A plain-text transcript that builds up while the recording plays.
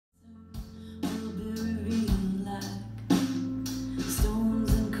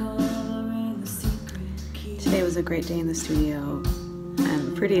was a great day in the studio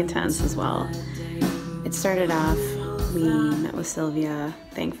and pretty intense as well. It started off, we met with Sylvia.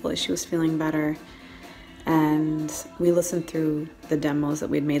 Thankfully she was feeling better, and we listened through the demos that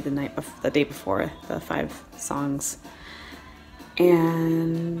we'd made the day before, the 5 songs,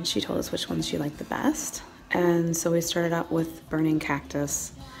 and she told us which ones she liked the best. And so we started out with Burning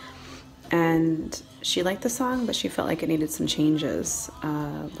Cactus, and she liked the song, but she felt like it needed some changes,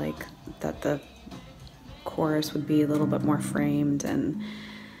 like that the chorus would be a little bit more framed and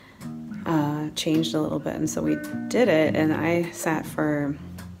changed a little bit. And so we did it, and I sat for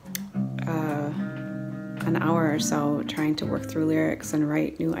an hour or so trying to work through lyrics and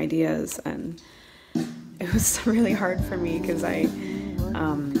write new ideas, and it was really hard for me because I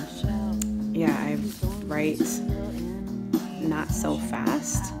write not so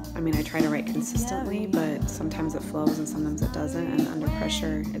fast. I mean, I try to write consistently, but sometimes it flows and sometimes it doesn't, and under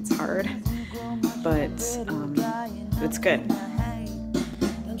pressure it's hard, but it's good.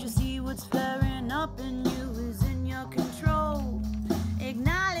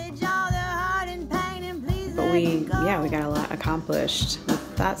 But we got a lot accomplished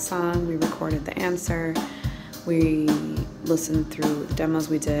with that song. We recorded the answer. We listened through the demos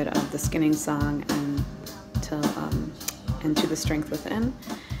we did of the Skinning song and To the Strength Within.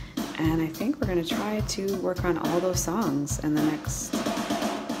 And I think we're going to try to work on all those songs in the next,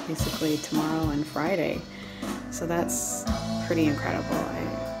 basically tomorrow and Friday. So that's pretty incredible.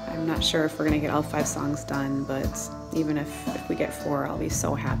 I'm not sure if we're going to get all 5 songs done, but even if we get 4, I'll be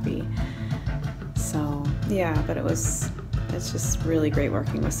so happy. So yeah, but it's just really great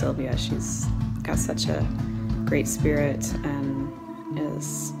working with Sylvia. She's got such a great spirit and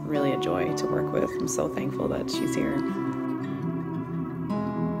is really a joy to work with. I'm so thankful that she's here.